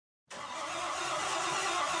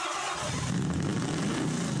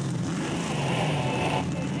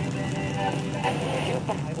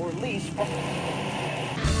Not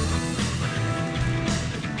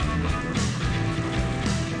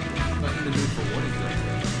in the mood for what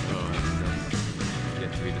exactly? Oh, that's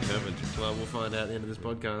yet to be determined. Well, we'll find out at the end of this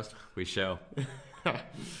podcast. We shall.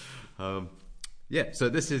 Yeah, so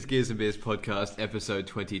this is Gears and Beers podcast, episode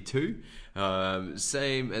 22.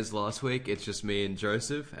 Same as last week, it's just me and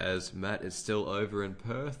Joseph, as Matt is still over in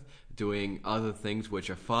Perth doing other things which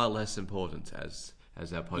are far less important as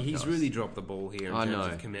our podcast. He's really dropped the ball here in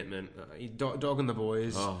terms of commitment. He's dogging the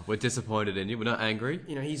boys. Oh, we're disappointed in you. We're not angry.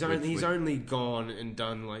 You know, he's only gone and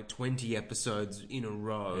done like 20 episodes in a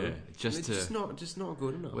row. Yeah, just not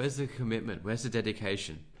good enough. Where's the commitment? Where's the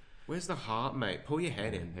dedication? Where's the heart, mate? Pull your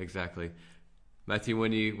head in. Exactly. Matthew,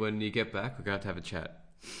 when you get back, we're going to have a chat.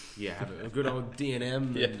 Yeah, have a good old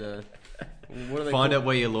D&M and what do they find out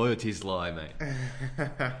where your loyalties lie, mate.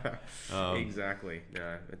 Exactly.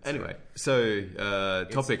 No. Anyway, so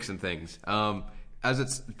topics and things. As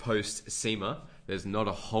it's post SEMA, there's not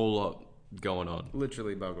a whole lot going on.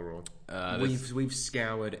 Literally bugger all. We've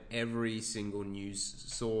scoured every single news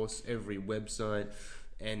source, every website.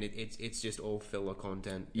 And it's just all filler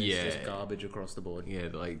content. It's just garbage across the board. Yeah,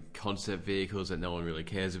 like concept vehicles that no one really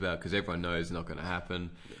cares about because everyone knows it's not going to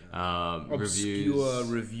happen. Obscure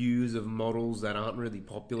reviews of models that aren't really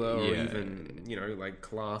popular or even, like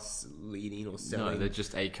class leading or selling. No, they're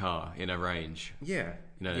just a car in a range. Yeah.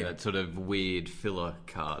 That sort of weird filler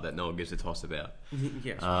car that no one gives a toss about.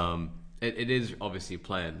 Yes. It is obviously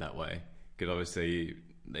planned that way because obviously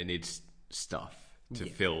they need stuff to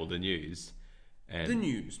fill the news. And the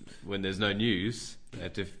news. When there's no news, they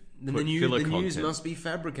have to the news must be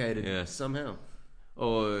fabricated somehow,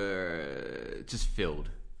 or just filled.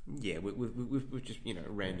 Yeah, with just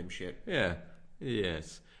random shit. Yeah.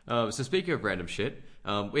 Yes. So speaking of random shit,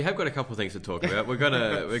 we have got a couple of things to talk about. We're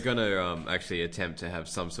gonna actually attempt to have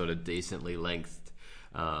some sort of decently lengthed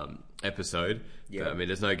episode. Yeah. I mean,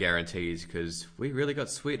 there's no guarantees because we really got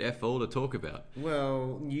sweet F all to talk about.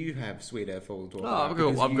 Well, you have sweet F all to talk about.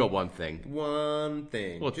 I've got one thing. One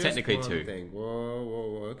thing. Well, just technically one two. Thing.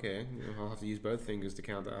 Whoa, okay. I'll have to use both fingers to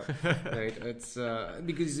count that. Right? It's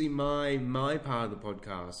because my part of the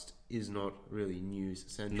podcast is not really news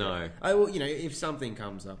centric. No. I will, if something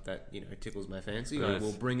comes up that tickles my fancy, nice. I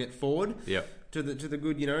will bring it forward. Yep. To the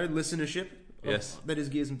good listenership. Yes. That is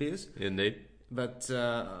Gears and Beers. Indeed. But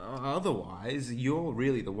otherwise, you're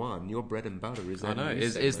really the one. Your bread and butter is that. I know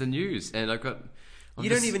is the news, and I've got.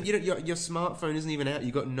 Your smartphone isn't even out.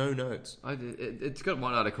 You got no notes. It's got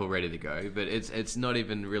one article ready to go, but it's not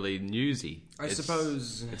even really newsy. I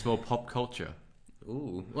suppose it's more pop culture.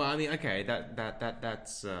 Ooh, well, I mean, okay,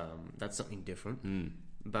 that's something different.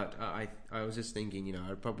 But I was just thinking,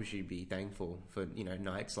 I probably should be thankful for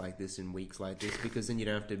nights like this and weeks like this because then you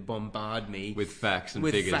don't have to bombard me with facts and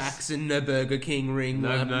figures. With facts and no Burger King ring.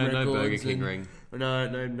 No Burger King ring.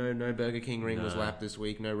 No Burger King ring was lapped this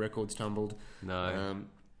week. No records tumbled. No.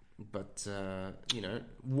 But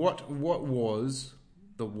what was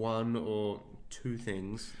the one or two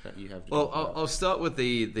things that you have to talk about? I'll start with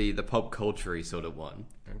the pop culture-y sort of one.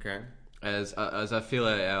 Okay. As I feel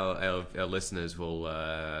our listeners will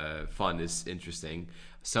find this interesting.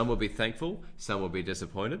 Some will be thankful, some will be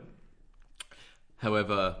disappointed.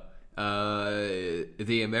 However,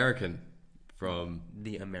 the American from...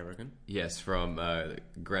 The American? Yes, from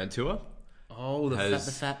Grand Tour. Oh, the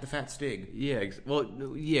fat Stig. Yeah, the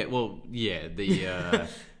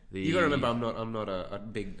You gotta remember, I'm not a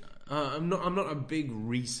big... I'm not a big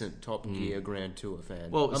recent Top Gear Grand Tour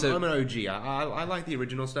fan. Well, I'm an OG. I like the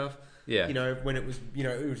original stuff. Yeah. When it was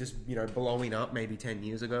just blowing up maybe 10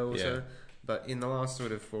 years ago or so. But in the last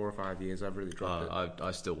sort of 4 or 5 years, I've really dropped it.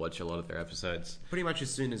 I still watch a lot of their episodes. Pretty much as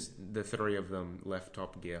soon as the three of them left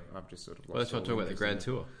Top Gear, I've just sort of lost. Well, that's what I'm talking about, the Grand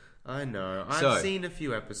Tour. I know. I've seen a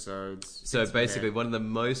few episodes. So basically, one of the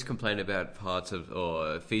most complained about parts of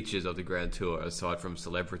or features of the Grand Tour, aside from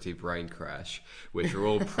celebrity brain crash, which we're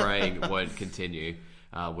all praying won't continue,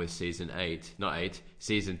 with season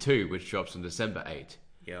 2, which drops on December 8.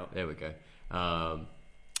 Yeah. There we go. So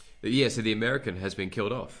the American has been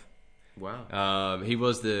killed off. Wow. He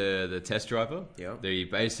was the test driver. Yeah.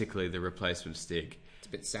 Basically the replacement Stig. It's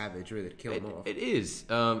a bit savage, really, to kill him off. It is,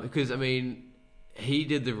 because I mean, he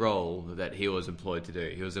did the role that he was employed to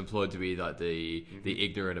do. He was employed to be like the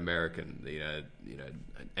ignorant American.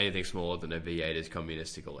 Anything smaller than a V8 is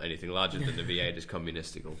communistical. Anything larger than a V8 is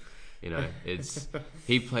communistical.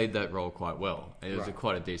 He played that role quite well, and he was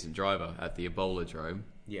quite a decent driver at the Ebola-drome.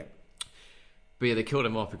 Yeah. But yeah, they killed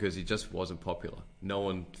him off because he just wasn't popular. No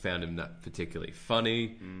one found him that particularly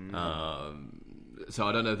funny. So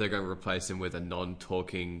I don't know if they're going to replace him with a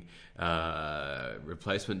non-talking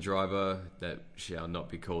replacement driver that shall not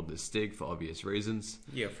be called the Stig for obvious reasons.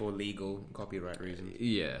 Yeah, for legal copyright reasons.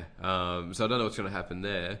 Yeah. So I don't know what's going to happen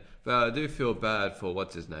there. But I do feel bad for,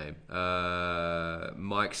 what's his name?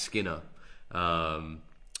 Mike Skinner. Yeah,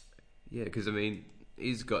 because, I mean,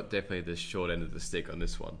 he's got definitely the short end of the stick on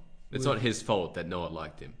this one. It's not his fault that no one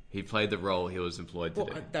liked him. He played the role he was employed to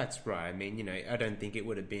do. That's right. I mean, I don't think it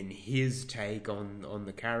would have been his take on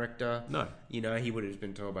the character. No. He would have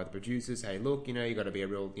been told by the producers, hey, look, you got to be a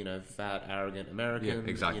real, fat, arrogant American. Yeah,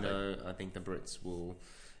 exactly. I think the Brits will,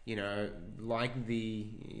 like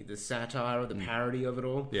the satire or the parody of it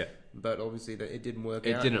all. Yeah. But obviously it didn't work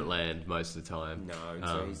out. It didn't land most of the time. No,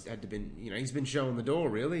 so he's had to been, he's been shown the door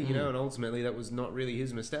really, and ultimately that was not really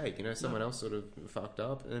his mistake. Someone else sort of fucked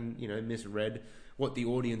up and misread what the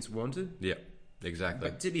audience wanted. Yeah, exactly.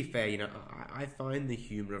 But to be fair, I find the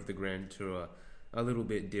humor of the Grand Tour a little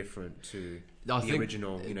bit different to the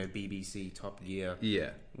original, BBC Top Gear.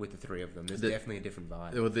 Yeah, with the three of them, there's definitely a different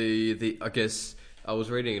vibe. Well, the I guess. I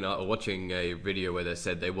was reading or watching a video where they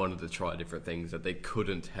said they wanted to try different things that they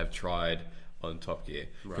couldn't have tried on Top Gear.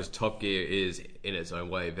 Because Top Gear is, in its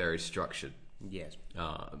own way, very structured. Yes.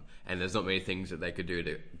 And there's not many things that they could do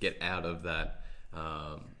to get out of that,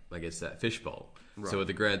 I guess, that fishbowl. Right. So with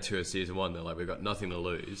the Grand Tour Season 1, they're like, we've got nothing to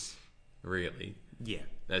lose, really. Yeah.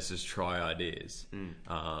 Let's just try ideas.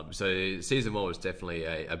 So Season 1 was definitely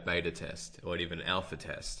a beta test, or even an alpha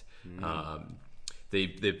test.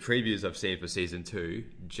 The previews I've seen for Season 2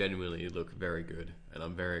 genuinely look very good, and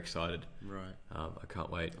I'm very excited. Right. I can't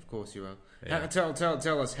wait. Of course you are. Yeah.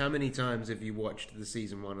 Tell us, how many times have you watched the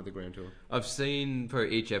Season 1 of the Grand Tour? I've seen for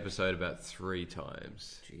each episode about 3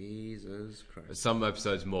 times. Jesus Christ. Some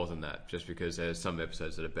episodes more than that, just because there's some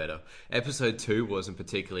episodes that are better. Episode 2 wasn't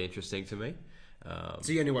particularly interesting to me.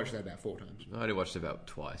 So you only watched that about 4 times? I only watched it about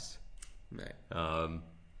twice. Mate.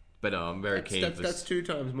 But no, I'm very keen. That's 2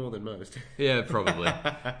 times more than most. Yeah, probably.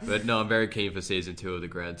 But no, I'm very keen for Season 2 of the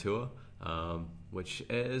Grand Tour, which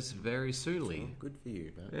airs very soonly. Oh, good for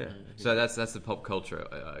you, man. Yeah. So that's the pop culture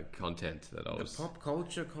content that I was. The pop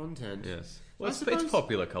culture content. Yes. Well, it's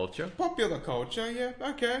popular culture. Popular culture, yeah.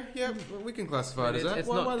 Okay, yeah. We can classify it as that. It's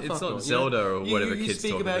why not Zelda or whatever you kids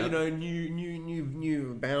speak talk about.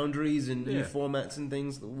 New boundaries and new formats and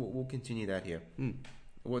things. We'll continue that here.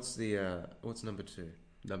 What's number 2?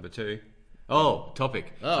 Number 2. Oh,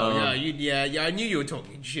 topic. Oh, yeah. I knew you were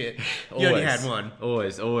talking shit. You only had one.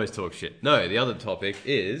 Always talk shit. No, the other topic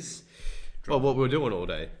is what we're doing all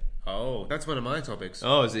day. Oh, that's one of my topics.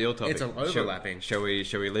 Oh, is it your topic? It's overlapping. Shall we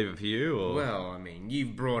leave it for you? Or? Well, I mean,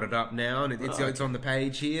 you've brought it up now, and it's on the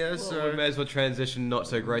page here. So we may as well transition not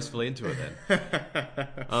so gracefully into it then.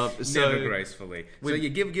 Never gracefully. So you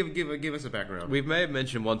give us a background. We may have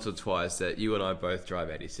mentioned once or twice that you and I both drive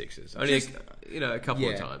 86s. Only a couple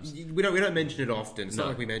of times. We don't mention it often. It's not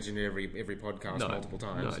like we mention it every podcast multiple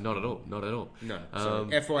times. No, not at all. Not at all. No. So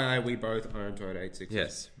FYI, we both own Toyota 86s.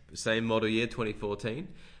 Yes, same model year, 2014.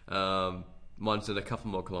 Mine's done a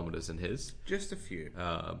couple more kilometres than his. Just a few.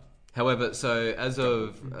 However, so as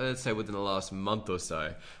of, let's say within the last month or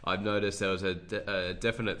so, I've noticed there was a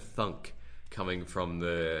definite thunk coming from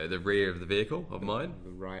the rear of the vehicle of mine.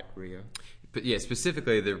 The right rear. But yeah,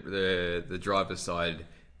 specifically the driver's side,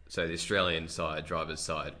 so the Australian side, driver's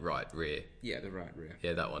side, right rear. Yeah, the right rear.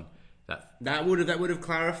 Yeah, that one. That would have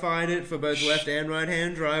clarified it for both left and right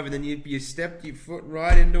hand drive, and then you stepped your foot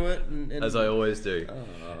right into it, and as I always do.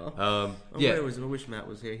 I wish Matt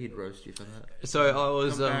was here; he'd roast you for that. So I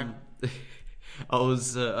was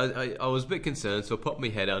I was a bit concerned, so I popped my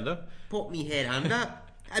head under.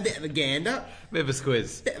 A bit of a gander. Bit of a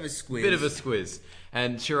squiz. Bit of a squiz.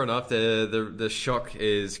 And sure enough, the shock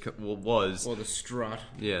was or the strut.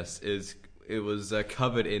 Yes, it was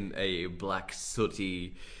covered in a black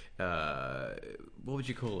sooty. What would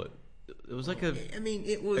you call it? It was like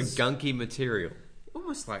it was a gunky material,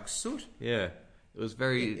 almost like soot. Yeah, it was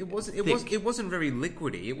very. It wasn't very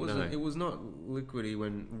liquidy. It wasn't. No. It was not liquidy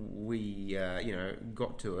when we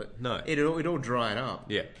got to it. No, it all dried up.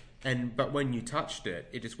 Yeah. But when you touched it,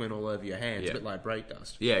 it just went all over your hands, a bit like brake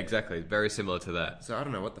dust. Yeah, exactly. Very similar to that. So I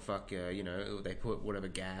don't know what the fuck, they put whatever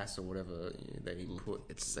gas or whatever they put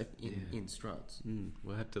in struts.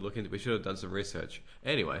 We'll have to look into. We should have done some research.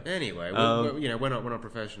 Anyway, we're not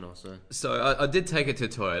professional, so. So I did take it to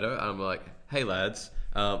Toyota, and I'm like, hey lads,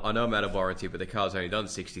 I know I'm out of warranty, but the car's only done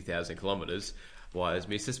 60,000 kilometers. Why is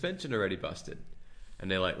my suspension already busted?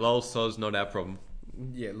 And they're like, lol, soz, not our problem.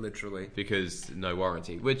 Yeah, literally. because no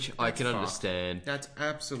warranty, which I can fucked. understand. That's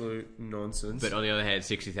absolute nonsense. But on the other hand,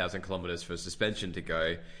 60,000 kilometers for suspension to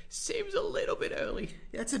go seems a little bit early.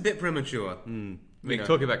 That's a bit premature. I mean, You know.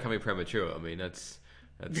 talking about coming premature. I mean, that's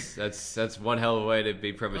one hell of a way to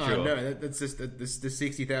be premature. Oh, no, that's just the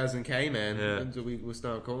 60,000K, man. Yeah. That's what we'll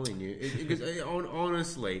start calling you. Because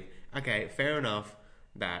honestly, okay, fair enough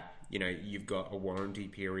that, you know, you've got a warranty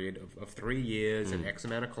period of 3 years and X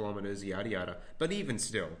amount of kilometers, yada yada. But even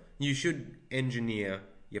still, you should engineer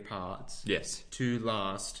your parts Yes. to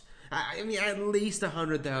last. I mean, at least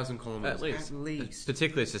 100,000 kilometers. At least. At least.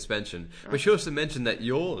 Particularly suspension. We should also mention that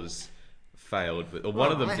yours failed, or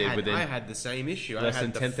one of them did within I had the same issue. less I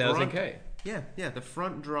had than 10,000 K. Yeah. The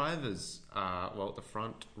front drivers, the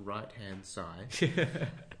front right-hand side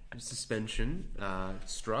suspension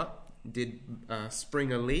strut did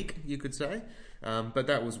spring a leak, you could say. But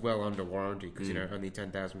that was well under warranty because, you know, only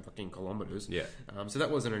 10,000 fucking kilometers. Yeah. So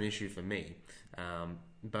that wasn't an issue for me.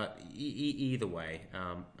 But either way,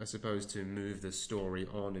 I suppose to move the story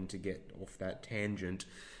on and to get off that tangent,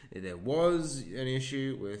 there was an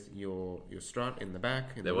issue with your strut in the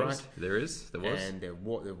back, in There the was. right. There is. There was. And there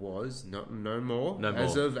was no more. No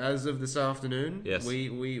as more. of this afternoon. Yes.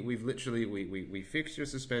 We've literally we fixed your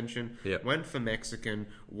suspension. Yep. Went for Mexican.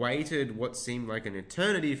 Waited what seemed like an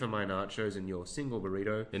eternity for my nachos and your single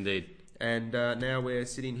burrito. Indeed. And now we're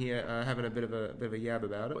sitting here having a bit of a yab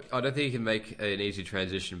about it. I don't think you can make an easy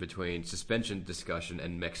transition between suspension discussion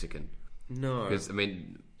and Mexican. No. Because, I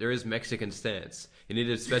mean, there is Mexican stance. You need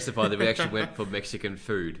to specify that we actually went for Mexican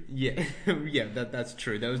food. Yeah, yeah, that's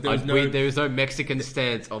true. There was There no. was no Mexican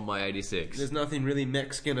stance on my 86. There's nothing really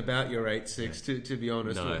Mexican about your 8.6, to be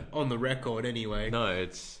honest. No. On the record, anyway. No,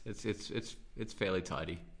 it's fairly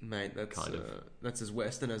tidy. Mate, that's Kind of. that's as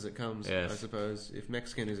Western as it comes, Yes. I suppose. If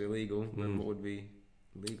Mexican is illegal, then what would be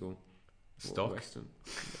legal? Stock? Western.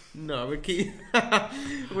 No, we're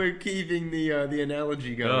keeping the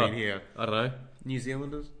analogy going here. I don't know. New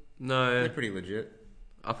Zealanders, No, they're pretty legit.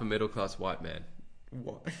 upper middle class white man.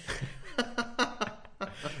 What?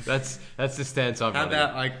 That's the stance I'm How running.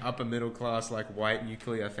 about like upper middle class, like white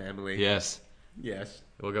nuclear family? Yes, Yes.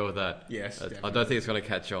 we'll go with that. Yes, I definitely. don't think it's going to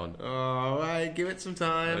catch on. Oh, right, give it some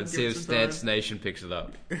time. Let's give see it if some Stance Nation picks it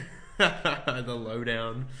up. time. The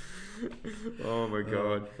lowdown. Oh my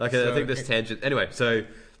god. Okay, I So- think this tangent. Anyway, so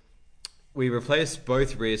we replaced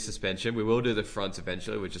both rear suspension. We will do the fronts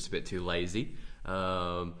eventually. We're just a bit too lazy.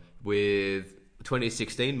 With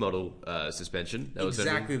 2016 model suspension. That was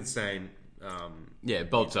exactly the same. yeah, it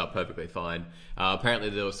bolts up perfectly fine. Apparently,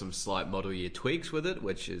 there were some slight model year tweaks with it,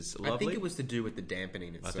 which is lovely. I think it was to do with the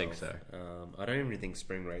dampening itself. think so. I don't even think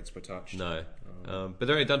spring rates were touched. No, but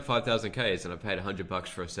they're only done 5,000 Ks, and I paid $100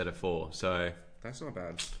 for a set of 4. So That's not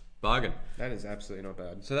bad. bargain. That is absolutely not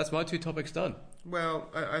bad. So that's my 2 topics done. Well,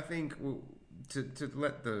 I think to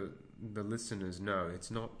let the listeners know, it's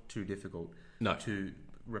not too difficult No. to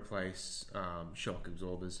replace shock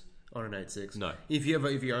absorbers on an 8.6. No. If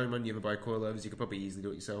you own one, you ever buy coilovers, you could probably easily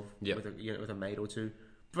do it yourself. Yep. with a mate or two.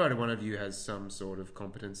 Provided one of you has some sort of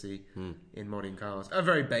competency Hmm. in modding cars, a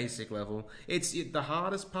very basic level. The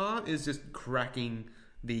hardest part is just cracking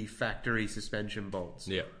the factory suspension bolts.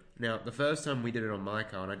 Yeah. Now, the first time we did it on my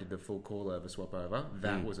car, and I did the full coilover swap over,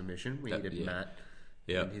 that was a mission. We That- needed yeah. Matt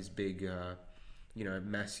Yeah. and his big,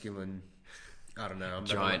 masculine. I don't know.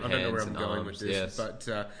 Giant I don't know where hands I'm and going arms, with this, yes. but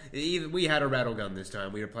we had a rattle gun this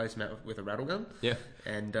time. We replaced Matt with a rattle gun. Yeah.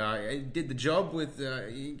 And it did the job with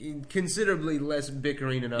considerably less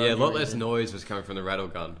bickering and Yeah, a arguing. lot less noise was coming from the rattle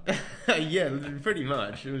gun. Yeah, pretty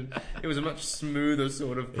much. It was a much smoother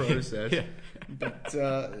sort of process. Yeah. But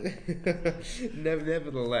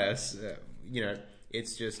nevertheless,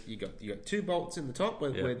 it's just you got 2 bolts in the top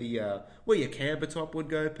where your camber top would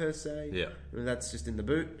go per se. Yeah. That's just in the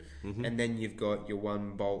boot, and then you've got your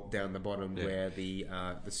 1 bolt down the bottom Yeah. where the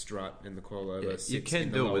strut and the coilover. Yeah, you sits can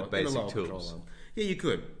in do the it with lower- in the basic lower control tools. arm. Yeah, you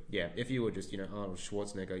could. Yeah, if you were just Arnold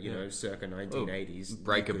Schwarzenegger, circa 1980s.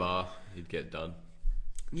 Breaker you could- bar, you'd get done.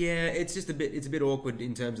 Yeah, it's just a bit awkward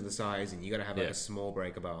in terms of the sizing. You got to have like Yeah. a small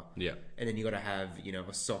breaker bar. Yeah. And then you got to have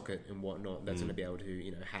a socket and whatnot that's going to be able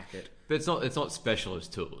to hack it. But it's not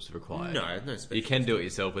specialist tools required. No special. You can do it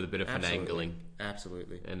yourself with a bit of Absolutely. finagling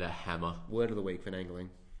Absolutely. and a hammer. Word of the week, finagling.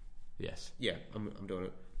 Yes. Yeah, I'm doing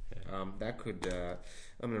it. That could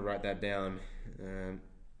I'm going to write that down.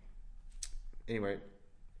 Anyway,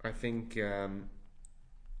 I think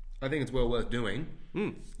it's well worth doing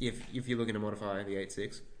if you're looking to modify the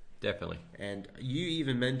 8.6. Definitely. And you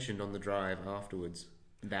even mentioned on the drive afterwards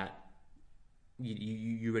that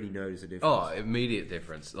you already noticed a difference. Oh, immediate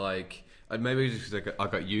difference. Like maybe just because I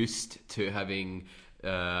got used to having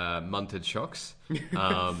munted shocks,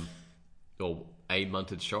 or a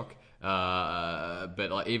munted shock.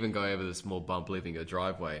 But like even going over the small bump leaving a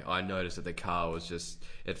driveway, I noticed that the car was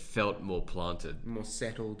it felt more planted, More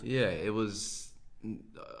settled. Yeah, it was.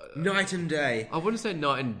 Night and day. I wouldn't say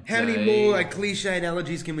night and day. How many more like cliche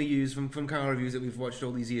analogies can we use from car reviews that we've watched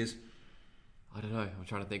all these years? I don't know. I'm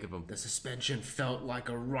trying to think of them. The suspension felt like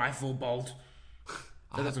a rifle bolt.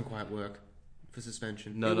 That doesn't quite work for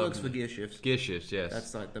suspension. No, it no, works for gear shifts. Gear shifts, yes.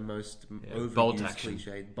 That's like the most Bolt overused action.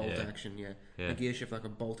 cliche. Bolt action, yeah. Yeah. A gear shift like a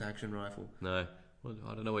bolt action rifle. No, well,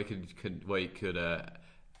 I don't know where you could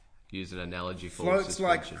use an analogy for Floats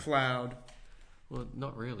suspension. like cloud. Well,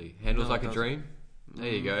 not really. Handles No, like it a doesn't. dream. There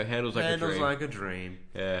you go. Handles like a dream. Handles like a dream.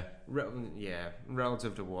 Yeah. Yeah.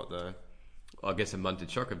 Relative to what though? I guess a munted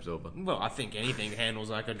shock absorber. Well, I think anything handles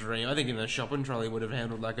like a dream. I think even a shopping trolley would have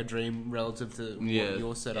handled like a dream relative to what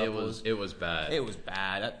your setup was. It was bad. It was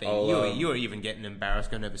bad. That thing. Oh, You were even getting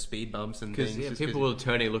embarrassed going over speed bumps and things. Because just people were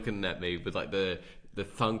turning, looking at me with like the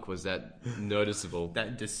thunk was that noticeable.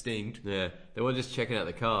 that distinct. Yeah, they weren't just checking out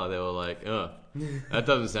the car. They were like, "Oh, that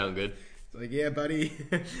doesn't sound good." It's like, yeah, buddy.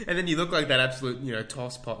 And then you look like that absolute,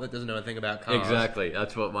 toss pot that doesn't know anything about cars. Exactly.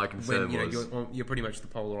 That's what my concern When was. you're pretty much the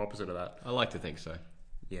polar opposite of that. I like to think so.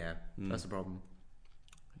 Yeah, that's the problem.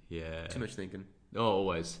 Yeah. Too much thinking. Oh,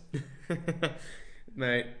 always.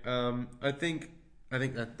 Mate, I think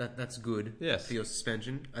that's good. Yes. For your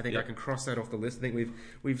suspension. I think Yep. I can cross that off the list. I think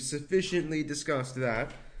we've sufficiently discussed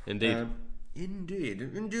that. Indeed. Indeed,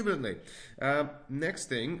 indubitably. Next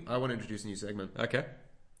thing, I want to introduce a new segment. Okay.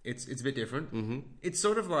 It's a bit different. Mm-hmm. It's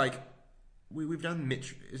sort of like we've done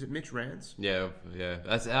Mitch. Is it Mitch Rants? Yeah. It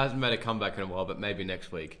hasn't made a comeback in a while, but maybe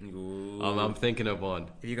next week. Ooh. I'm thinking of one.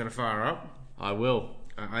 If you're gonna fire up, I will.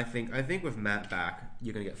 I think with Matt back,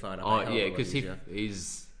 you're gonna get fired up. Oh yeah, because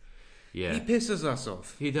he's he pisses us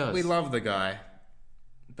off. He does. We love the guy,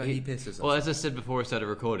 but he pisses us Well, off. as I said before we started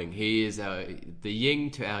recording, he is the yin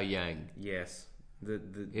to our yang. Yes. The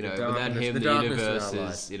Without darkness, him, the the darkness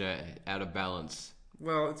universe in our is out of balance.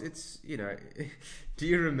 Well, it's do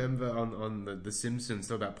you remember on the Simpsons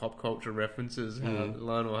talk about pop culture references how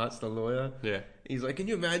Lionel Hutz, the lawyer, Yeah. he's like, can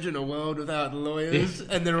you imagine a world without lawyers?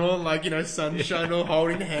 And they're all like, sunshine, all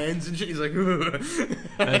holding hands and shit. He's like,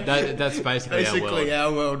 That's basically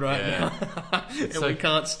our world right Yeah. now. And so- we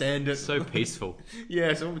can't stand it. So peaceful. Yeah,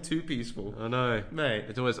 it's all too peaceful. I know. Mate,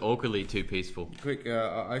 It's always awkwardly too peaceful. quick,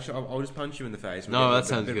 I'll just punch you in the face. No, that Bit-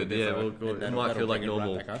 sounds bit of a good. Yeah, biffer, we'll- and it might feel like bring it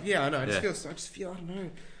normal. back up. Yeah, I know. I Yeah. just feel, I don't know,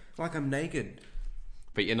 like I'm naked.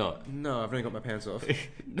 But you're not. No, I've only got my pants off.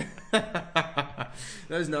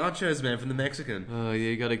 Those nachos, man, from the Mexican. Oh,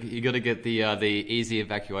 you gotta get the easy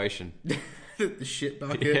evacuation. The shit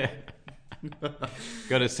bucket. Yeah.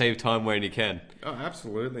 Gotta save time when you can. Oh,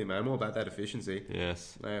 absolutely, man. I'm all about that efficiency.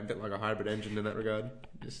 Yes. A bit like a hybrid engine in that regard.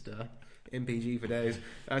 Just MPG for days.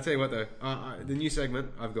 I'll tell you what, though. The new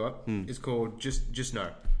segment I've got is called Just No.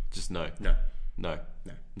 Just no. No. No.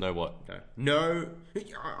 No. No what? No.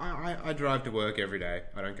 I drive to work every day.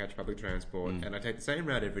 I don't catch public transport, and I take the same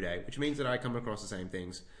route every day, which means that I come across the same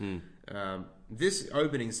things. This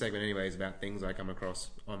opening segment, anyway, is about things I come across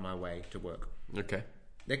on my way to work. Okay.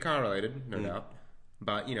 They're car related, no doubt,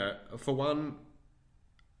 but for one,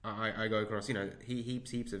 I go across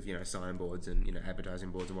heaps of signboards and advertising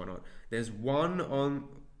boards and whatnot. There's one on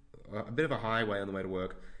a bit of a highway on the way to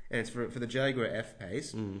work. And it's for the Jaguar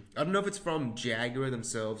F-Pace. I don't know if it's from Jaguar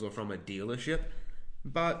themselves or from a dealership,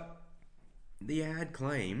 but the ad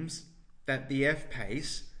claims that the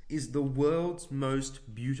F-Pace is the world's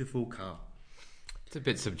most beautiful car. It's a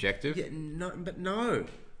bit subjective. Yeah, no.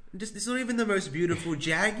 It's not even the most beautiful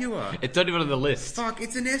Jaguar. It's not even on the list. Fuck,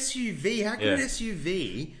 it's an SUV. How can an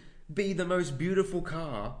SUV be the most beautiful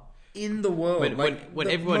car in the world? When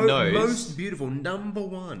everyone knows... Most beautiful, number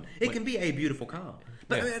one. It can be a beautiful car.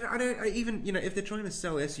 But I don't even if they're trying to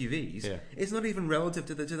sell SUVs, it's not even relative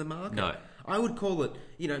to the market. No. I would call it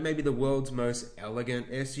maybe the world's most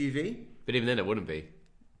elegant SUV. But even then, it wouldn't be.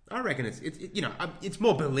 I reckon it's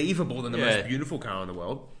more believable than the most beautiful car in the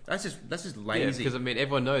world. That's just lazy. Yeah, because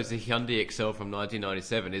everyone knows the Hyundai Excel from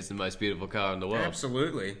 1997 is the most beautiful car in the world.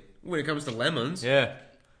 Absolutely. When it comes to lemons, Yeah.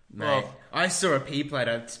 mate. Well, I saw a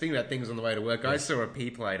P-plater. Speaking about things on the way to work, I saw a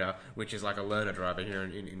P-plater, which is like a learner driver here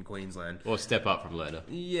in Queensland. or step up from Lerner.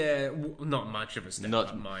 Yeah, not much of a step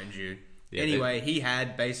up, mind you. Yeah, anyway, he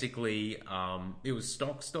had basically it was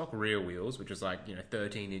stock rear wheels, which was like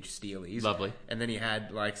 13-inch steelies. Lovely. And then he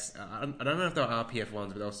had like I don't know if they were RPF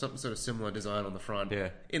ones, but there was some sort of similar design on the front. Yeah.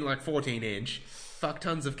 In like 14-inch, fuck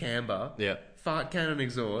tons of camber. Yeah. Fart cannon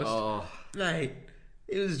exhaust. Oh. Mate,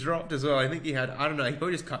 it was dropped as well. I think he had, I don't know, he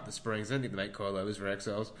probably just cut the springs. I don't think they make coilovers for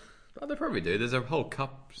XLs. Oh, they probably do. There's a whole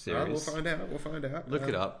cup series. We'll find out. Look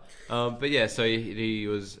it up. But yeah, so he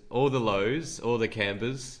was all the lows, all the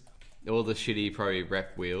cambers, all the shitty probably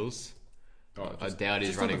rep wheels. I doubt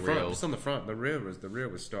he's running real. Just on the front. The rear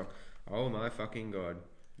was stock. Oh my fucking god,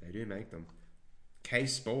 they do make them. K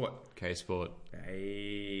Sport.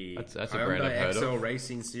 Hey, that's a brand I've heard XL of.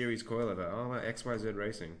 Racing Series coilover. Oh my XYZ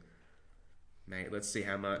Racing. Mate, let's see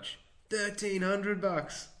how much.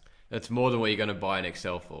 $1,300. That's more than what you're going to buy an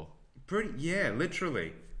XL for.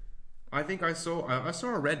 Literally. I think I saw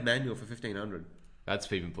a red manual for $1,500.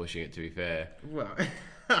 That's even pushing it, to be fair. Well,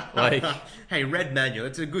 Like, hey, red manual.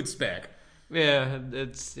 It's a good spec. yeah,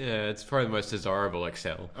 it's probably the most desirable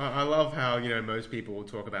XL. I love how most people will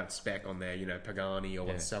talk about spec on their Pagani or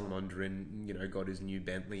what Salomondrin got his new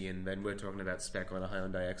Bentley, and then we're talking about spec on a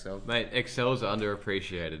Hyundai XL. Mate, XLs are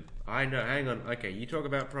underappreciated. I know. Hang on. Okay, you talk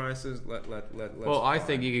about prices. Let's. Well, I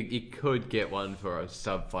think you could get one for a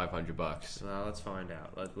sub $500. Well, let's find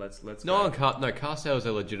out. Let's. No, car sales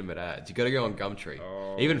are legitimate ads. You got to go on Gumtree,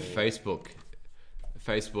 even Facebook.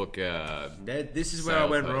 This is where I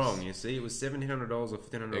went wrong. You see, it was $1,700 or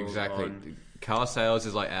 $1,500. Exactly. On... Car sales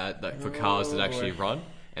is like for cars that actually run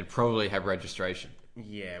and probably have registration.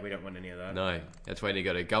 Yeah, we don't want any of that. No, that's when you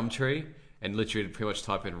go to Gumtree and literally pretty much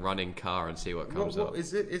type in running car and see what comes up.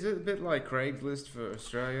 Is it a bit like Craigslist for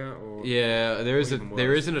Australia? Or yeah, there is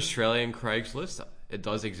an Australian Craigslist. It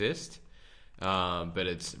does exist, but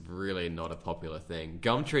it's really not a popular thing.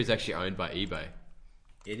 Gumtree is actually owned by eBay.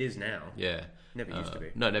 It is now. Yeah. Never used to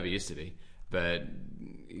be. No, never used to be. But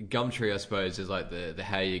Gumtree, I suppose, is like the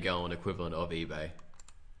how you going equivalent of eBay.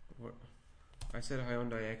 What? I said a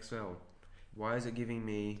Hyundai XL. Why is it giving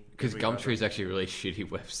me? Because Gumtree is actually a really shitty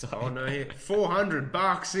website. Oh no!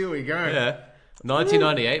 $400. Here we go. Yeah,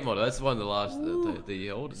 1998 model. That's one of the last, the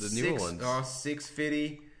newer ones. Oh,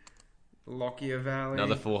 650. Lockyer Valley.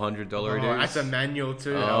 Another $400. Oh, that's a manual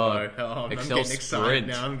too. Oh, I'm XL getting excited Sprint.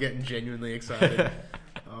 now. I'm getting genuinely excited.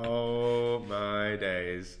 Oh my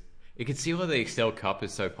days! You can see why the Excel Cup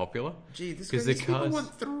is so popular. Gee, these people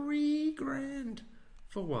want $3,000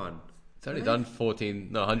 for one. It's only done 140.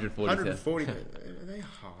 140. Are they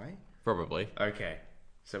high? Probably. Okay,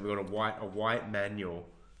 so we got a white manual.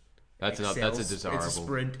 That's a desirable. It's a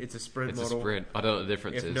sprint model. It's a sprint. I don't know what the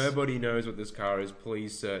difference is. If nobody knows what this car is,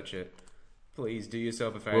 please search it. Please do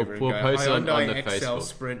yourself a favor We'll and go post it on the Hyundai XL Facebook.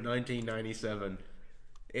 Sprint 1997.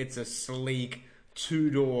 It's a sleek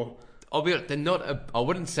 2-door. I'll be honest, they're not. I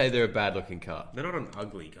wouldn't say they're a bad looking car. They're not an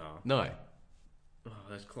ugly car. No. Oh,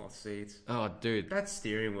 those cloth seats. Oh, dude. That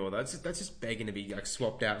steering wheel. That's just begging to be like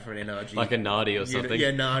swapped out for an NRG. Like a Nardi or something.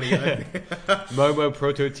 Yeah, Nardi. Momo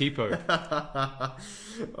Prototipo.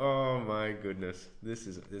 Oh my goodness. This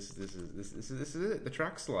is it. The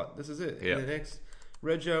track slot. This is it. Yeah. The next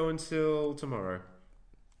Rego until tomorrow.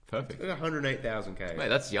 Perfect. 108,000 K. Mate,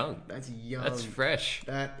 that's young. That's young. That's fresh.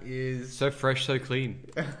 That is So fresh, so clean.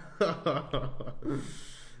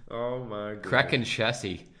 Oh my god. Kraken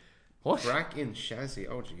chassis. What? Crack in chassis.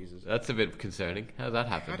 Oh Jesus. That's a bit concerning. How did that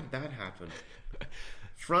happen? How did that happen?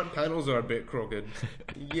 Front panels are a bit crooked.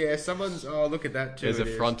 Yeah, someone's. Oh, look at that too. There's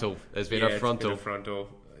a frontal. There's been a frontal. It's been a frontal.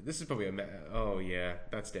 This is probably oh yeah,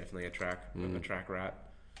 that's definitely a track. A track rat.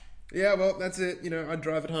 Yeah, well, that's it. I'd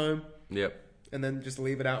drive it home. Yep. And then just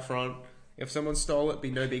leave it out front. If someone stole it, be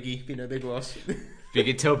no biggie, be no big loss. You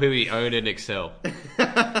can tell people you own an Excel.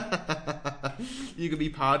 You could be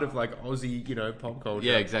part of like Aussie, pop culture.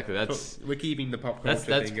 Yeah, exactly. We're keeping the pop culture.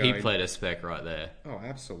 That's thing going. P-plater spec right there. Oh,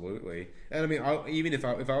 absolutely. And I mean, even if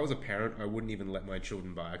I was a parent, I wouldn't even let my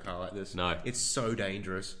children buy a car like this. No, it's so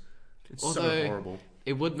dangerous. It's Although, so horrible.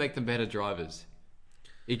 It would make them better drivers.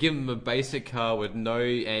 You give them a basic car with no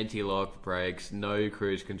anti-lock brakes, no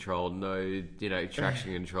cruise control, no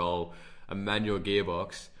traction control, a manual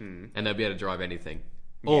gearbox, and they'll be able to drive anything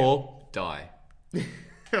or die.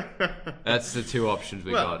 That's the two options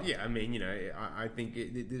we got. Yeah, I mean, I think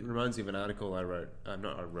it reminds me of an article I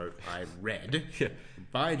read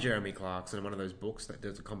by Jeremy Clarkson in one of those books that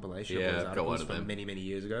does a compilation of those articles from many, many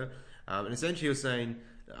years ago. And essentially he was saying,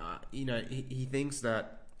 he thinks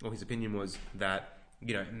that, or his opinion was that,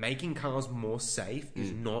 making cars more safe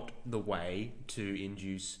is not the way to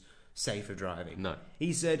induce safer driving. No.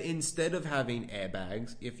 He said instead of having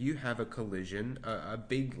airbags, if you have a collision, a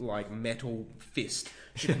big like metal fist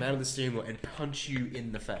should come out of the steering wheel and punch you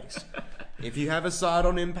in the face. If you have a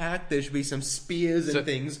side-on impact, there should be some spears and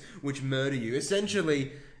things which murder you.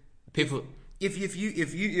 Essentially, people.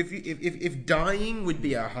 If dying would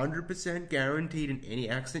be 100% guaranteed in any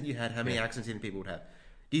accident you had, how many accidents do you think people would have?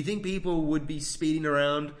 Do you think people would be speeding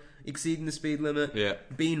around, exceeding the speed limit,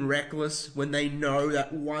 being reckless when they know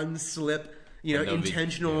that one slip And they'll be-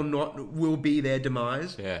 intentional or not, will be their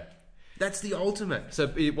demise. Yeah. That's the ultimate. So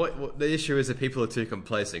what the issue is that people are too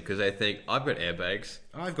complacent because they think I've got airbags,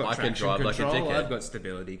 I've got I can traction drive control, like a dickhead. I've got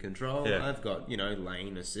stability control, Yeah. I've got,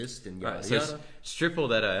 lane assist and yada Right, so yada. strip all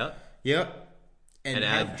that out. Yep. And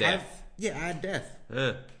add death. Add death.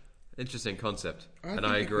 Yeah. Interesting concept, and think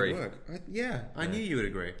I it could agree. work. I knew you would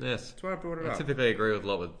agree. Yes, That's why I brought it I up. typically agree with a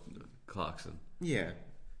lot with Clarkson. Yeah.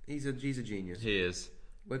 He's a genius. He is.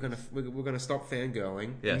 We're gonna stop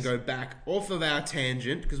fangirling Yes. and go back off of our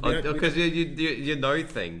tangent because Because you know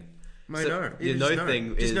thing. I know. Your no thing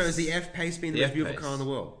just is know is the F-Pace being the the most beautiful F-Pace. car in the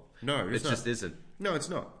world. No, It it's not. just isn't. No, it's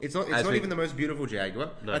not. It's not. It's As not we- even the most beautiful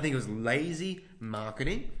Jaguar. No. I think it was lazy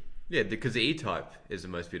marketing Yeah, because the E-Type is the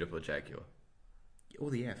most beautiful Jaguar. or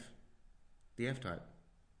the F-Type.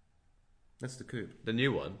 That's the coupe. The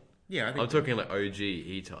new one. Yeah, I think. I'm talking like OG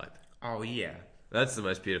E-Type. Oh yeah. That's the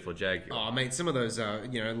most beautiful Jaguar. Oh mate, some of those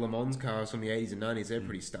Le Mans cars from the 80s and 90s, they're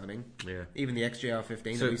pretty stunning. Yeah. Even the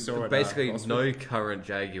XJR15 So that we saw at basically, Gosford. no current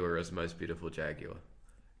Jaguar is the most beautiful Jaguar.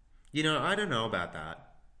 I don't know about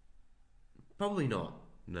that. Probably not.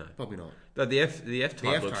 No. Probably not. No, the F-Type The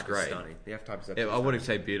F-Type looks is great. stunning. The F-Type is Yeah, absolutely I wouldn't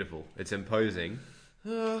say beautiful. It's imposing.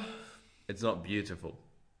 stunning. It's not beautiful.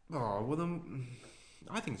 Oh, well then,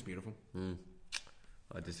 I think it's beautiful.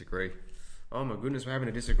 I disagree. Oh my goodness, we're having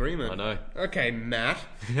a disagreement. I know. Okay, Matt.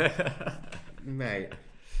 Mate.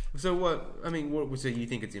 So what, so you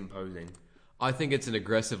think it's imposing? I think it's an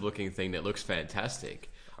aggressive looking thing that looks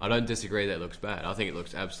fantastic. I don't disagree that it looks bad. I think it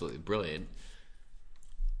looks absolutely brilliant.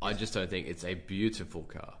 I just don't think it's a beautiful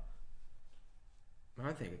car.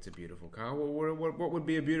 I think it's a beautiful car. What would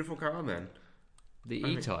be a beautiful car then? The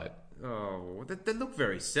mean- E-Type. Oh, they look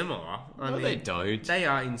very similar. No, they don't. They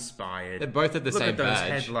are inspired. They're both at the Look same at those badge.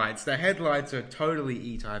 headlights. The headlights are totally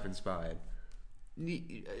E-Type inspired.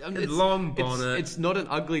 It's, long bonnet. It's not an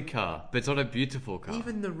ugly car, but it's not a beautiful car.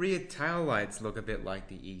 Even the rear tail lights look a bit like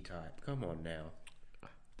the E-Type. Come on now.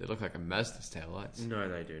 They look like a Mazda's taillights. No,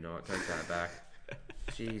 they do not. Take that back.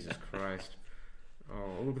 Jesus Christ.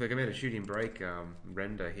 Oh, look, they made a shooting brake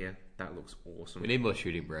render here. That looks awesome. We need more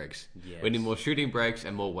shooting brakes. Yes. We need more shooting brakes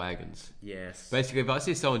and more wagons. Yes. Basically, if I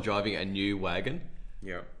see someone driving a new wagon,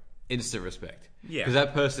 Yeah. instant respect. Yeah. Because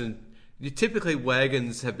that person... Typically,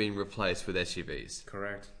 wagons have been replaced with SUVs.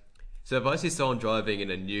 Correct. So if I see someone driving in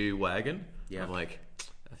a new wagon, Yeah. I'm like...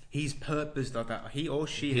 He's purposed that. He or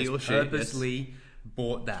she He has or she, purposely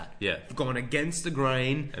bought that. Yeah. Gone against the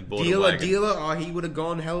grain. And bought a dealer, wagon. oh, he would have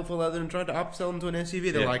gone hell for leather and tried to upsell him to an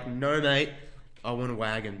SUV. They're Yeah. like, no, mate. I want a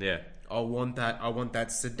wagon. Yeah. I want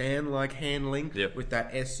that sedan-like handling Yep. with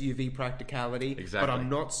that SUV practicality. Exactly. But I'm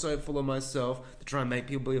not so full of myself to try and make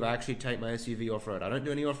people believe I actually take my SUV off-road. I don't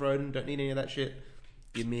do any off-roading. Don't need any of that shit.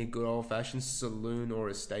 Give me a good old-fashioned saloon or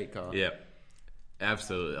estate car. Yeah.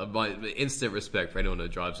 Absolutely. My instant respect for anyone who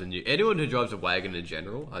drives anyone who drives a wagon in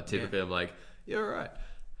general. I typically am like, you're all right.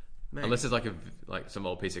 Mate. Unless it's like some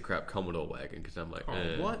old piece of crap Commodore wagon, because I'm like,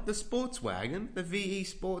 Oh, what? The sports wagon? The VE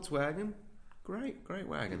sports wagon? Great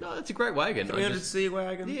wagon. No, it's a great wagon. 300C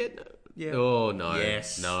wagon? Yeah. No. Yeah. Oh no.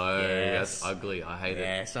 Yes. No. Yes. That's ugly. I hate it.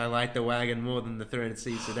 Yes, I like the wagon more than the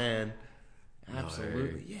 300C sedan.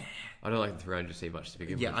 Absolutely, yeah. I don't like the 300C much to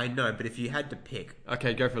begin Yeah, with. I know, but if you had to pick...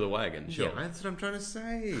 Okay, go for the wagon. Sure. Yeah, that's what I'm trying to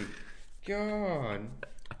say. God.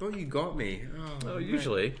 I thought you got me. Oh, mate.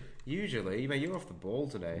 usually. Usually. Mate, you're off the ball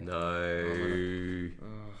today. No.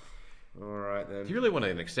 Alright then. You really want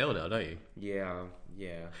an Excel now, don't you? Yeah.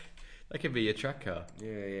 That could be your track car.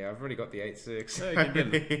 Yeah, I've already got the 8.6. Oh, you can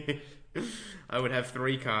get I would have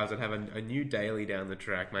three cars. I'd have a new daily down the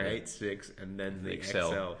track, my 8.6, and then the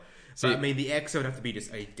Excel. XL. See- But I mean, the XL would have to be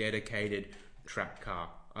just a dedicated track car.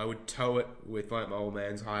 I would tow it with like my old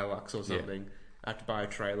man's Hilux or something. I have to buy a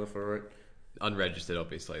trailer for it. Unregistered,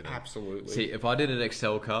 obviously. Then. Absolutely. See, if I did an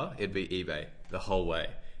Excel car, it'd be eBay the whole way.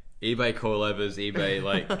 eBay coilovers, eBay,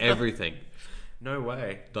 like, everything. No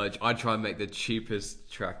way. Like, I'd try and make the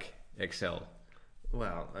cheapest track Excel.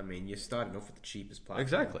 Well, I mean, you're starting off with the cheapest platform.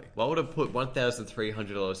 Exactly. Why would I put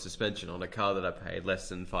 $1,300 suspension on a car that I paid less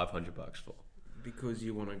than $500 for? Because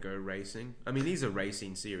you want to go racing. I mean, these are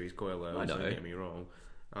racing series coilovers, I know. don't get me wrong.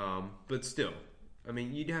 But still, I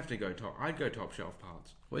mean, you'd have to go top. I'd go top shelf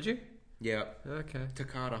parts. Would you? Yeah. Okay.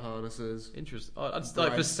 Takata harnesses. Interesting. I'd like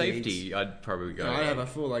Drive for seats. safety. I'd probably go. I'd have a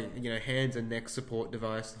full hands and neck support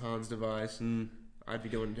device, Hans device. Hmm. I'd be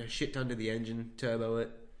doing shit under the engine, turbo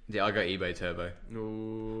it. Yeah, I'd go eBay turbo.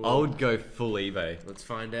 Ooh. I would go full eBay. Let's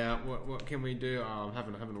find out what can we do. I'm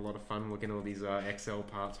having a lot of fun looking at all these XL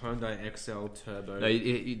parts. Hyundai XL turbo.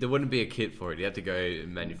 No, there wouldn't be a kit for it. You have to go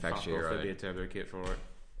manufacture Fuck your off, there'd be own. a turbo kit for it.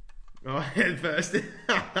 Oh, first,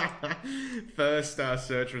 first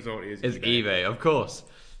search result is It's eBay, of course.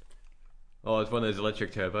 Oh, it's one of those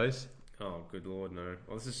electric turbos. Oh, good lord, no.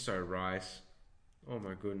 Oh, this is so rice. Oh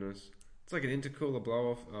my goodness. It's like an intercooler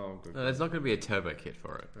blow off. Oh, good. No, there's not going to be a turbo kit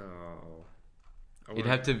for it. Oh. You'd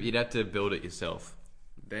have to build it yourself.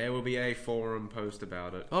 There will be a forum post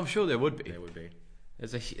about it. Oh, I'm sure there would be. There would be.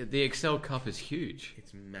 The Excel Cup is huge.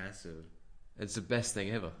 It's massive. It's the best thing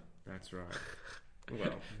ever. That's right.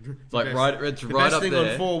 Well, it's like it's the right best up thing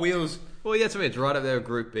there on four wheels. Well, yeah, that's what I mean. It's right up there with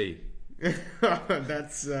Group B.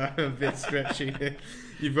 That's a bit stretchy.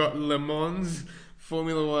 You've got Le Mans,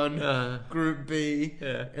 Formula One, Group B,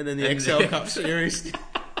 and then the Excel Cup Series.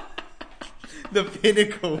 The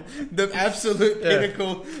pinnacle, the absolute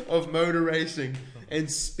pinnacle of motor racing and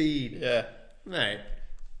speed. Yeah, mate.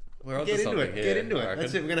 We're Get into it. Here, Get into it.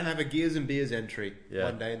 That's it. We're going to have a Gears and Beers entry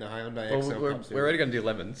one day in the Hyundai XL Cup Series. We're already going to do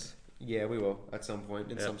lemons. Yeah, we will at some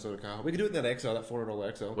point in some sort of car. We could do it in that XL, that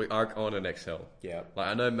 $400 XL. We are on an XL. Yeah. Like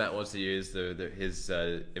I know Matt wants to use his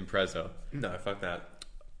Impreza. No, fuck that.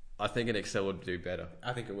 I think an XL would do better.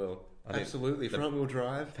 I think it will. Absolutely. Front wheel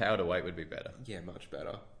drive. Power to weight would be better. Yeah, much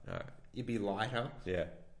better. Alright. You'd be lighter. Yeah.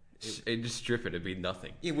 It'd just strip it, it'd be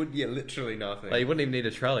nothing. It would be literally nothing. Like, you wouldn't even need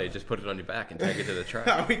a trolley, just put it on your back and take it to the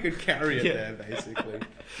track. We could carry it there, basically.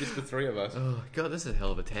 Just the three of us. Oh god, this is a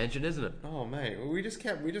hell of a tangent, isn't it? Oh mate, we just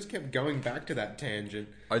kept going back to that tangent.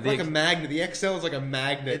 Are like a magnet. The XL is like a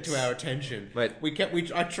magnet to our attention. Wait.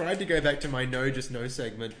 I tried to go back to my no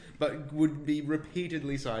segment, but would be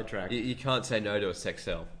repeatedly sidetracked. You can't say no to a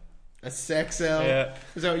Sexcel. A Sexcel? Yeah.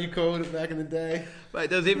 Is that what you called it back in the day? Mate,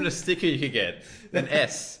 there was even a sticker you could get. An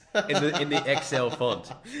S in the XL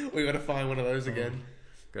font. We got to find one of those again.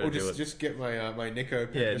 Gotta or do just get my my Nico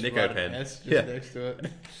pen. Yeah, just Nico write an pen. S just Yeah. next to it.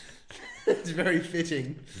 It's very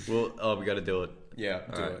fitting. Well, we got to do it. Yeah,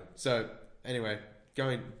 do Alright. it. So anyway,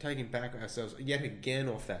 taking back ourselves yet again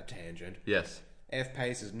off that tangent. Yes.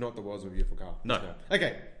 F-Pace is not the world's most beautiful car. No.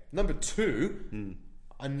 Okay, number 2.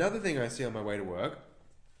 Another thing I see on my way to work.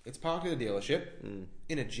 It's parked at a dealership,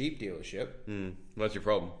 in a Jeep dealership. What's your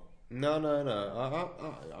problem? No.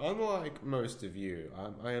 I'm like most of you.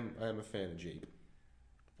 I am a fan of Jeep.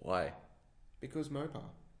 Why? Because Mopar.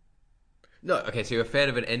 No, okay, so you're a fan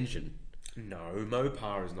of an engine. No,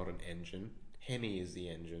 Mopar is not an engine. Hemi is the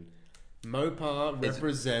engine. Mopar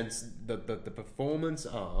represents the performance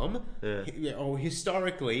arm, or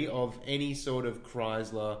historically, of any sort of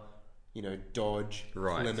Chrysler, Dodge,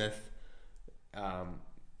 Plymouth,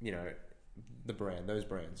 the brand, those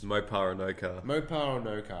brands. Mopar or no car. Mopar or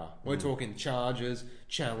no car. We're talking Chargers,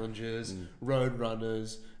 Challengers, Road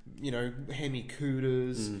Runners, Hemi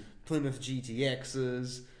Cooters, Plymouth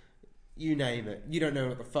GTXs, you name it. You don't know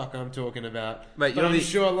what the fuck I'm talking about. Mate, but I'm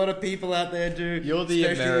sure a lot of people out there do. You're the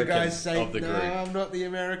especially American the guys say, of the no, group. I'm not the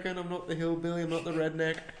American, I'm not the hillbilly, I'm not the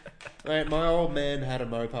redneck. Mate, my old man had a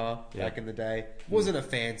Mopar back in the day. Wasn't a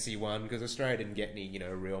fancy one, because Australia didn't get any,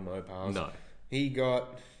 real Mopars. No.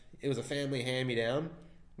 It was a family hand-me-down,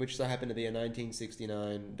 which so happened to be a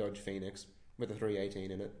 1969 Dodge Phoenix with a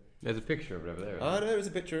 318 in it. There's a picture of it over there. Oh, no, there's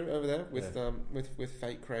a picture over there with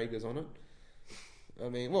fake Kragers on it. I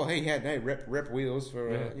mean, well, he had rep wheels for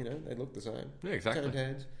they look the same. Yeah, exactly. Toned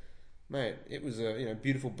heads. Mate, it was a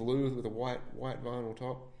beautiful blue with a white vinyl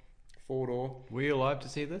top, 4-door. Were you alive to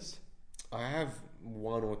see this? I have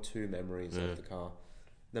one or two memories of the car.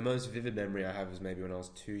 The most vivid memory I have is maybe when I was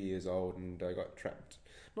 2 years old and I got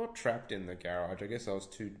not trapped in the garage. I guess I was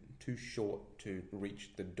too short to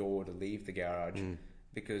reach the door to leave the garage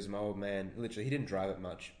because my old man, literally, he didn't drive it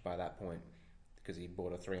much by that point because he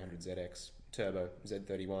bought a 300ZX Turbo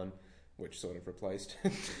Z31, which sort of replaced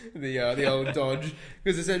the old Dodge.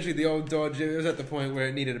 Because essentially the old Dodge, it was at the point where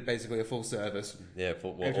it needed basically a full service. Yeah,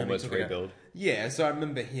 Every time almost he took it out. rebuild. Yeah, so I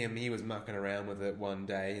remember he was mucking around with it one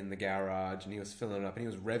day in the garage and he was filling it up and he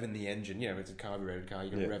was revving the engine. It's a carbureted car,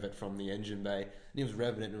 you can rev it from the engine bay. And he was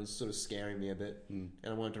revving it and it was sort of scaring me a bit. And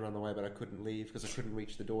I wanted to run away, but I couldn't leave because I couldn't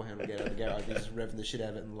reach the door handle to get out of the garage. He was just revving the shit out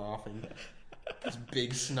of it and laughing. This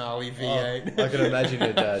big snarly V8. I can imagine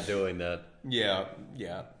your dad doing that. Yeah.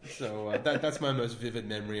 So that's my most vivid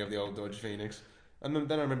memory of the old Dodge Phoenix. And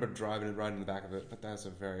then I remember driving and riding in the back of it, but that's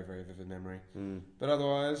a very, very vivid memory. But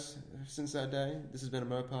otherwise, since that day, this has been a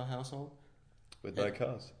Mopar household. With no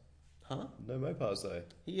cars. Huh? No Mopars though.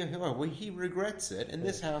 He regrets it, and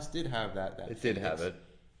this house did have that. It did have it.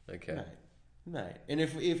 Okay. Mate. And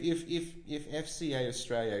if FCA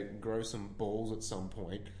Australia grow some balls at some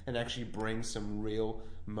point and actually bring some real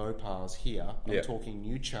Mopars here, I'm talking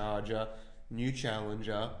new Charger, new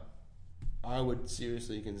Challenger, I would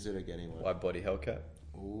seriously consider getting one. Wide body Hellcat.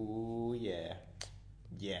 Ooh, yeah.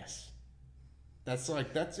 Yes. That's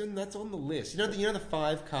on the list. You know the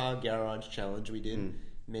 5-car garage challenge we did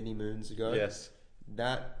many moons ago. Yes.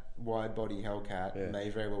 That wide body Hellcat may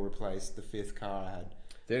very well replace the 5th car I had.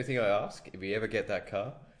 The only thing I ask, if you ever get that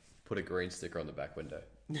car, put a green sticker on the back window.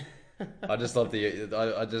 I just love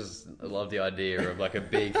the idea of like a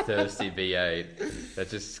big thirsty V8 that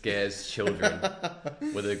just scares children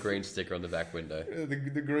with a green sticker on the back window. The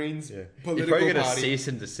Greens political You're probably going to party. cease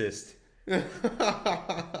and desist. I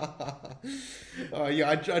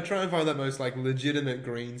try and find that most like legitimate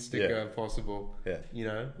green sticker possible. Yeah. You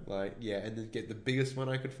know, and then get the biggest one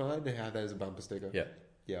I could find and have that as a bumper sticker.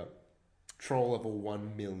 Yeah. Troll level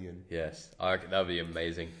 1 million. Yes, that would be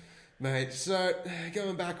amazing. Mate, so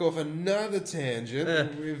going back off another tangent,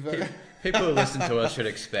 People who listen to us should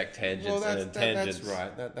expect tangents and tangents. That's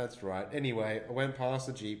right. That's right. Anyway, I went past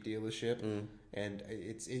the Jeep dealership, and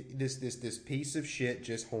this piece of shit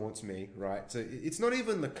just haunts me. Right, so it's not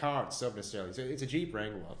even the car itself necessarily. So it's a Jeep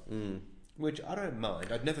Wrangler, which I don't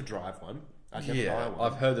mind. I'd never drive one. I'd never buy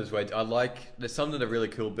one. I've heard there's some that are really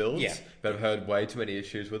cool builds, but I've heard way too many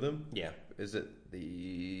issues with them. Yeah, is it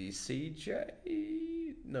the CJ?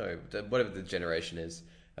 No, whatever the generation is,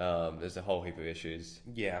 there's a whole heap of issues.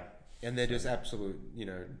 Yeah, and they're just absolute,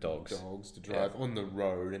 dogs to drive on the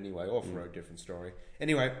road anyway. Off-road, different story.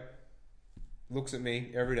 Anyway, looks at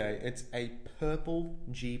me every day. It's a purple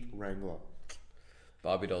Jeep Wrangler.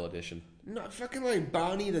 Barbie doll edition. No, fucking like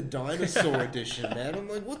Barney the Dinosaur edition, man. I'm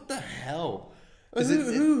like, what the hell?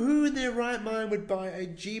 Who in their right mind would buy a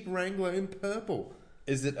Jeep Wrangler in purple?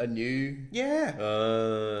 Is it a new? Yeah.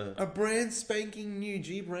 A brand spanking new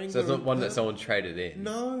Jeep Wrangler. So it's not one that someone traded in?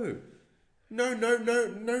 No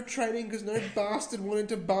trading because no bastard wanted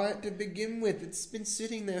to buy it to begin with. It's been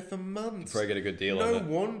sitting there for months. Probably get a good deal on it.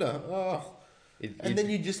 No wonder. Oh. And then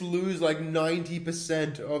you just lose like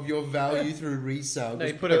 90% of your value through resale. No,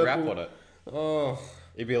 you put a wrap on it. Oh.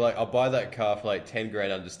 You'd be like, I'll buy that car for like 10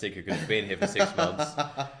 grand under sticker because it's been here for 6 months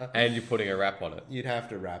and you're putting a wrap on it. You'd have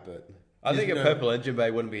to wrap it. I think a purple engine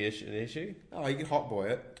bay wouldn't be an issue. Oh, you can hot boy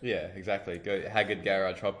it. Yeah, exactly. Go Haggard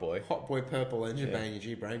Garage hot boy. Hot boy purple engine bay in your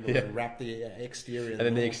Jeep Wrangler and wrap the exterior. And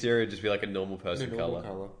then the exterior would just be like a normal person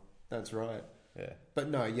colour. That's right. Yeah. But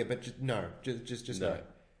no, just no.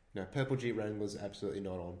 No, purple Jeep Wrangler's absolutely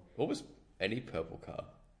not on. What was any purple car?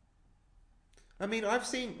 I mean, I've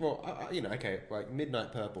seen, like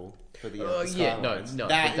Midnight Purple for the Skylines. No.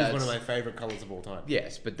 That is one of my favourite colours of all time.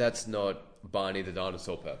 Yes, but that's not Barney the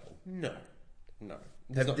Dinosaur purple. No.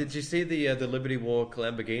 Did you see the Liberty Walk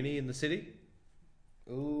Lamborghini in the city?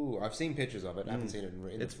 Ooh, I've seen pictures of it. I haven't seen it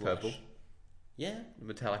in It's the flesh. purple. Yeah?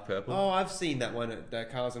 Metallic purple. Oh, I've seen that one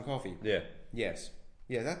at Cars and Coffee. Yeah. Yes.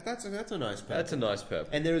 Yeah, that's a nice purple. That's a nice purple.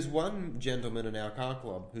 And there is one gentleman in our car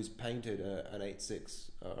club who's painted an 8.6,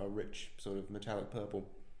 a rich sort of metallic purple.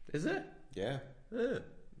 Is it? Yeah. Yeah.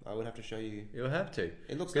 I would have to show you. You'll have to.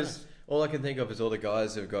 It looks nice. Because all I can think of is all the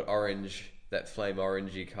guys who've got orange, that flame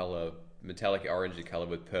orangey colour, metallic orangey colour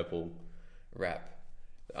with purple wrap.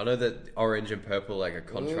 I know that orange and purple like are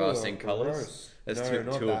contrasting colours. There's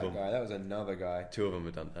two of them. Guy. That was another guy. Two of them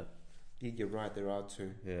have done that. Yeah, you're right. There are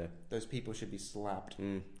two. Yeah, those people should be slapped.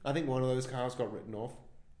 I think one of those cars got written off.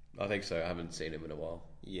 I think so. I haven't seen him in a while.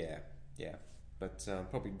 Yeah, but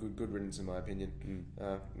probably good riddance in my opinion.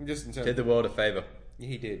 Just in terms did the world a favour.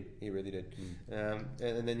 He did. He really did. And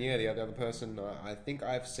then the other person. I think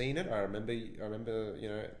I've seen it. I remember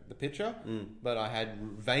the picture, but I had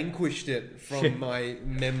vanquished it from my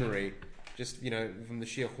memory. Just from the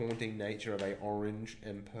sheer haunting nature of a orange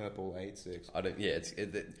and purple 8.6. I don't. Yeah,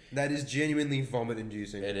 that is genuinely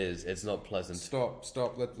vomit-inducing. It is. It's not pleasant. Stop.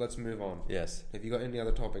 Let's move on. Yes. Have you got any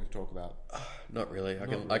other topic to talk about? Not really.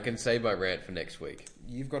 I can save my rant for next week.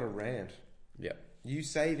 You've got a rant. Yeah. You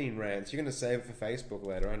saving rants. You're going to save it for Facebook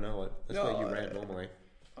later. I know it. That's where you rant normally.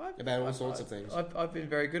 About all sorts of things. I've been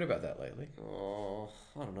very good about that lately. Oh,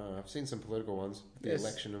 I don't know. I've seen some political ones. The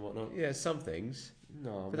election and whatnot. Yeah, some things.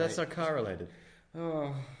 No, but that's not car related.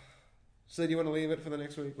 Oh. So do you want to leave it for the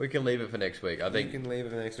next week? We can leave it for next week. I think we can leave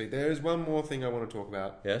it for next week. There is one more thing I want to talk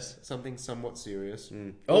about. Yes? Something somewhat serious.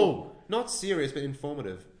 Oh! Not serious, but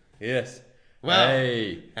informative. Yes. Well,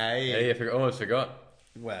 hey, I almost forgot.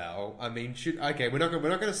 Well, I mean, we're not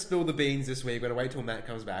going to spill the beans this week. We're going to wait till Matt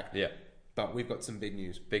comes back. Yeah. But we've got some big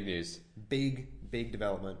news. Big news. Big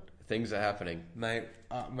development. Things are happening, mate.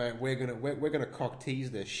 We're gonna cock tease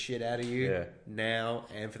the shit out of you now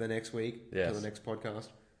and for the next week till the next podcast.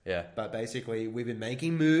 Yeah. But basically, we've been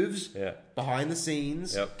making moves behind the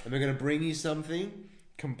scenes, and we're gonna bring you something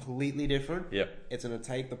completely different. Yep. It's gonna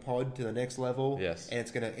take the pod to the next level. Yes. And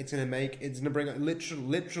it's gonna bring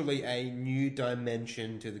literally a new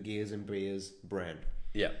dimension to the Gears and Beers brand.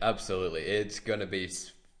 Yeah, absolutely. It's going to be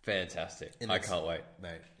fantastic. And I can't wait.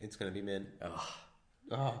 Mate, it's going to be mint. I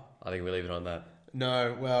think we leave it on that.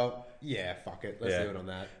 No, well, yeah, fuck it. Let's leave it on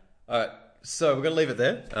that. All right, so we're going to leave it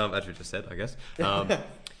there, as we just said, I guess.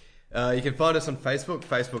 You can find us on Facebook,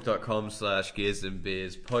 facebook.com/Gears and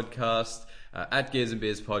Beers Podcast, at Gears and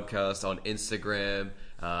Beers Podcast on Instagram.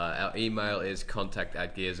 Our email is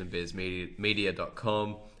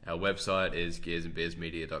contact@gearsandbeersmedia.com. Our website is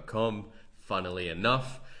gearsandbeersmedia.com, funnily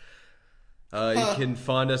enough. You can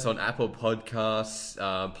find us on Apple Podcasts.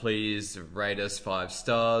 Please rate us 5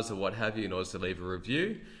 stars or what have you in order to leave a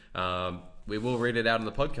review. We will read it out on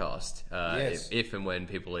the podcast Yes. if and when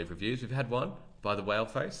people leave reviews. We've had one by the Whale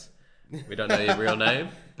Face. We don't know your real name,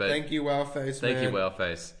 but Thank you, Wowface. thank you, Whale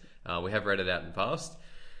Face. We have read it out in the past.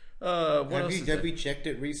 Have we checked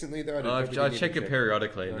it recently though? I check it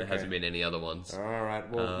periodically, and there hasn't been any other ones. All right.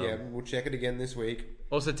 Well, we'll check it again this week.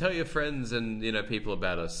 Also, tell your friends and people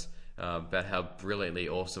about us, about how brilliantly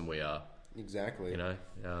awesome we are. Exactly.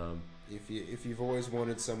 If you've always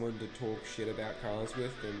wanted someone to talk shit about cars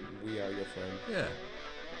with, then we are your friend. Yeah,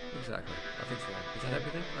 exactly. I think so. Is that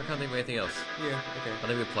everything? I can't think of anything else. Yeah. Okay. I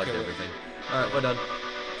think we plugged Cool. everything. All right, we're done.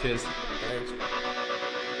 Cheers. Thanks.